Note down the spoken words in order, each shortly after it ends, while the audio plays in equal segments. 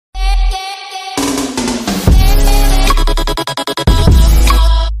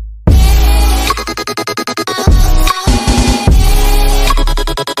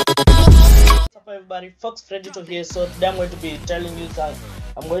folks, Fredito here. So today I'm going to be telling you that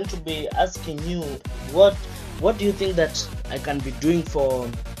I'm going to be asking you what do you think that I can be doing for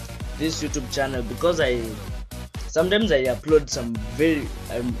this YouTube channel, because sometimes I upload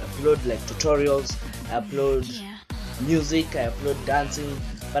upload like tutorials, I upload music, I upload dancing,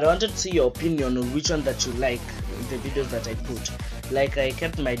 but I wanted to see your opinion on which one that you like in the videos that I put. Like I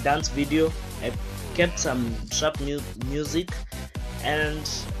kept my dance video, I kept some trap music, and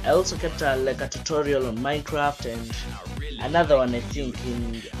I also kept like a tutorial on Minecraft and another one I think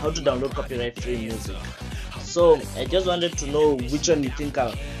in how to download copyright free music. So I just wanted to know which one you think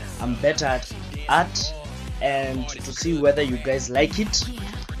I'm better at and to see whether you guys like it.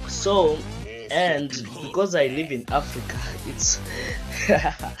 So, and because I live in Africa, it's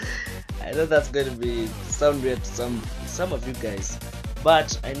I know that's going to be sound weird to some of you guys,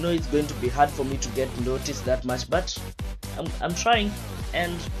 but I know it's going to be hard for me to get noticed that much, but I'm trying,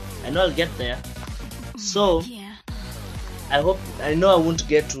 and I know I'll get there. So I know I won't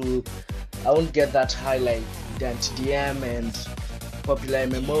get that high like DanTDM and popular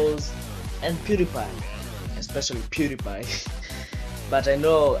MMOs and PewDiePie, especially PewDiePie. But I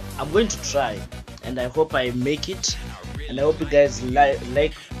know I'm going to try, and I hope I make it, and I hope you guys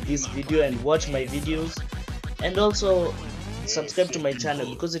like this video and watch my videos, and also subscribe to my channel,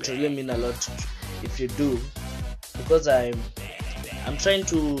 because it really mean a lot if you do, because I'm trying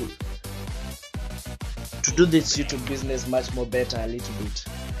to do this YouTube business much more better a little bit.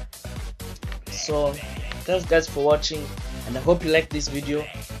 So thanks guys for watching, and I hope you like this video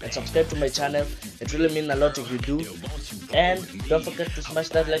and subscribe to my channel. It really means a lot if you do, and don't forget to smash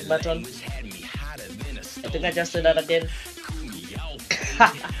that like button. I think I just said that again.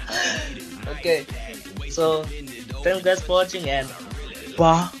 Okay, so thanks guys for watching, and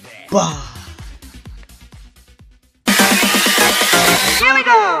bye.